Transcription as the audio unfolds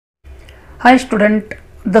Hi student,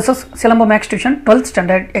 this is Silamba Max Tuition 12th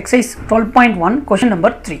standard exercise 12.1 question number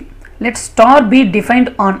 3. Let star be defined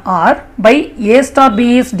on R by A star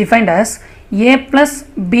B is defined as A plus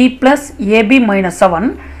B plus AB minus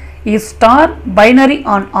 7 is star binary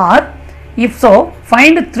on R. If so,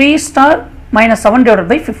 find 3 star minus 7 divided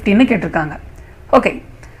by 15 கேட்டிருக்காங்க. Okay,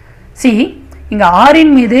 see இங்க R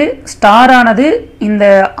இன் மீது star ஆனது இந்த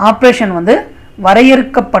operation வந்து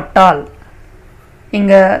வரையறுக்கப்பட்டால்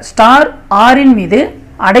இங்க star R இன் மீது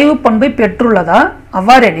அடைவு பண்பை பெற்றுள்ளதா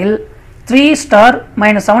அவ்வாறெனில் 3 ஸ்டார்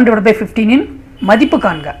minus 7 divided by 15 இன் மதிப்பு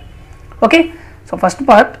காண்க. ஓகே, ஸோ ஃபர்ஸ்ட்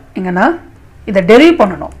பார்ட் இங்கன்னா இதை டெரிவ்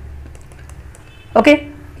பண்ணணும். ஓகே,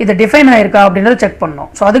 இது டிஃபைன் ஆயிருக்கா அப்படின்றத செக்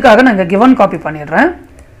பண்ணணும். ஸோ அதுக்காக நான் இங்கே கிவன் காப்பி பண்ணிடுறேன்.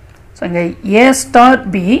 ஸோ இங்கே A star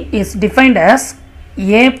B is defined as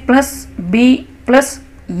A plus B plus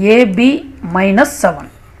AB minus 7.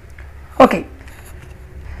 Okay,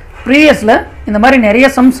 ப்ரீவியஸில் இந்த மாதிரி நிறைய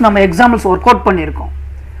சம்ஸ் நம்ம எக்ஸாம்பிள்ஸ் ஒர்க் அவுட் பண்ணியிருக்கோம்.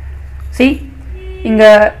 சி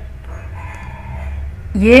இங்கே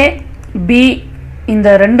ஏ பி இந்த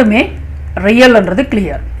ரெண்டுமே ரியல்ன்றது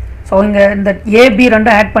கிளியர். ஸோ இங்கே இந்த ஏபி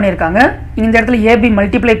ரெண்டும் ஆட் பண்ணியிருக்காங்க, இந்த இடத்துல ஏபி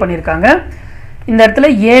மல்டிப்ளை பண்ணியிருக்காங்க, இந்த இடத்துல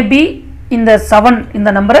ஏபி இந்த 7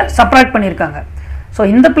 இந்த நம்பரை சப்ராக்ட் பண்ணியிருக்காங்க. ஸோ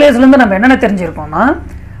இந்த பிளேஸ்லேருந்து நம்ம என்னென்ன தெரிஞ்சிருக்கோம்னா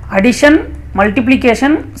அடிஷன்,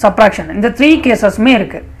 மல்டிப்ளிகேஷன், சப்ராக்ஷன் இந்த 3 கேசஸ்மே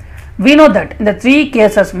இருக்குது. We know that இந்த 3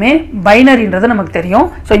 கேசஸ்மே பைனரின்றது நமக்கு தெரியும்.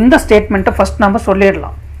 ஸோ இந்த ஸ்டேட்மெண்ட்டை ஃபஸ்ட் நம்ம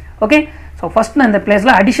சொல்லிடலாம். ஓகே, ஸோ ஃபஸ்ட் நான் இந்த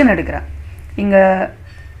பிளேஸில் அடிஷன் எடுக்கிறேன். இங்கே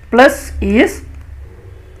plus is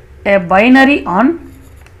a binary on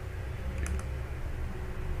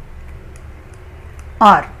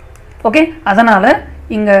R. Okay, அதனால்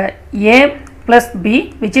இங்கே A plus B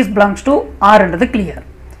which is belongs to R என்றது கிளியர்.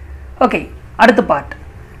 ஓகே, அடுத்த பார்ட்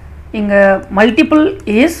இங்கே multiple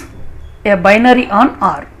is a binary on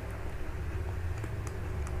R.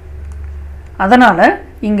 அதனால்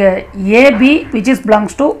இங்கே AB which is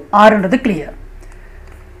belongs to R என்றது கிளியர்.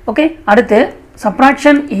 ஓகே, அடுத்து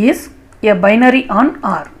subtraction is a binary on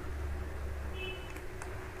R.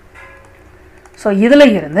 So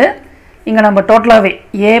இதில் இருந்து இங்கே நம்ம டோட்டலாகவே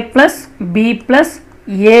A plus B plus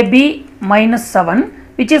AB minus 7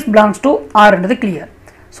 which is belongs to R என்றது கிளியர்.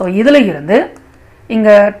 ஸோ இதில் இருந்து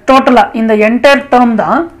இங்கே டோட்டலாக இந்த என்டையர் டேர்ம்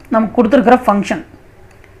தான் நமக்கு கொடுத்துருக்கிற function.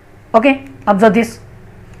 Okay, observe this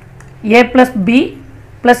A plus B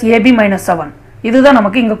plus AB minus 7 இதுதான்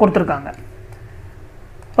நமக்கு இங்கே கொடுத்துருக்காங்க.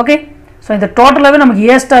 ஓகே, ஸோ இந்த டோட்டலாகவே நமக்கு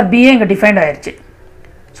A star B இங்கே டிஃபைன்ட் ஆயிடுச்சு.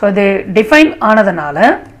 ஸோ இது டிஃபைன் ஆனதுனால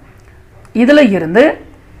இதில் இருந்து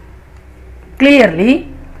கிளியர்லி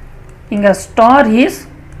இங்கே star is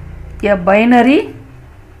a binary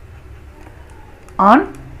on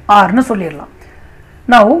Rன்னு சொல்லிடலாம்.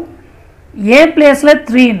 நவ் A பிளேஸில்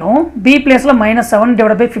 3னும் B பிளேஸில் -7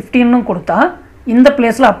 divided by 15 கொடுத்தா இந்த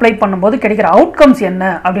பிளேஸில் அப்ளை பண்ணும்போது கிடைக்கிற அவுட்கம்ஸ் என்ன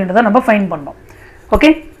அப்படின்றத நம்ம ஃபைண்ட் பண்ணோம். ஓகே,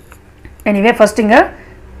 எனிவே ஃபர்ஸ்ட் இங்கே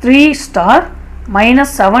 3 ஸ்டார்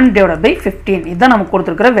 -7 divided by 15 இதுதான் நமக்கு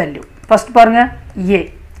கொடுத்துருக்கிற வேல்யூ. ஃபர்ஸ்ட் பாருங்கள் A,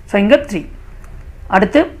 ஸோ இங்கே 3,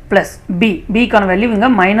 அடுத்து ப்ளஸ் B, பிக்கான வேல்யூ இங்கே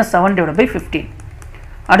 -7 divided by 15,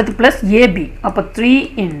 அடுத்து ப்ளஸ் AB, அப்போ 3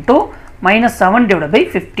 into -7 divided by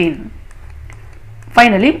 15,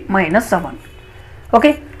 finally -7.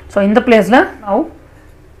 Okay, so இந்த பிளேஸில் நவ்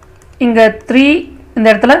இங்கே 3 இந்த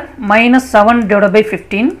இடத்துல -7 divided by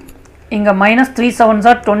 15, இங்கே -3 7s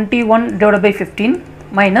are 21 divided by 15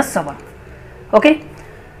 -7. Okay,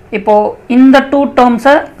 இப்போது இந்த 2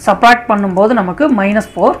 டேர்ம்ஸை சப்ராக்ட் பண்ணும்போது நமக்கு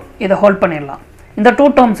 -4 இதை ஹோல்ட் பண்ணிடலாம். இந்த 2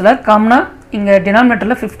 டேர்ம்ஸில் காமனாக இங்கே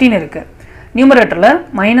டினாமினேட்டரில் 15 இருக்குது, நியூமரேட்டரில்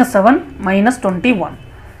 -7 -21.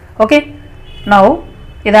 ஓகே, நவ்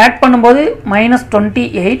இதை ஆட் பண்ணும்போது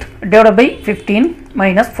 -28 divided by 15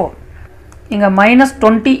 -4, இங்கே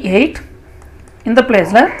 -28 இந்த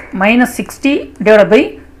பிளேஸில் -60 divided by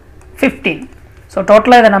 15. ஸோ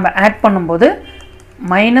டோட்டலாக இதை நம்ம ஆட் பண்ணும்போது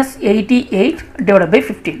 -88 divided by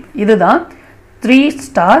 15. இதுதான் 3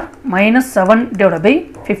 star -7 divided by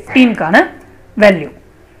 15க்கான value.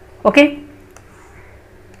 Okay,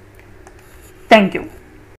 thank you.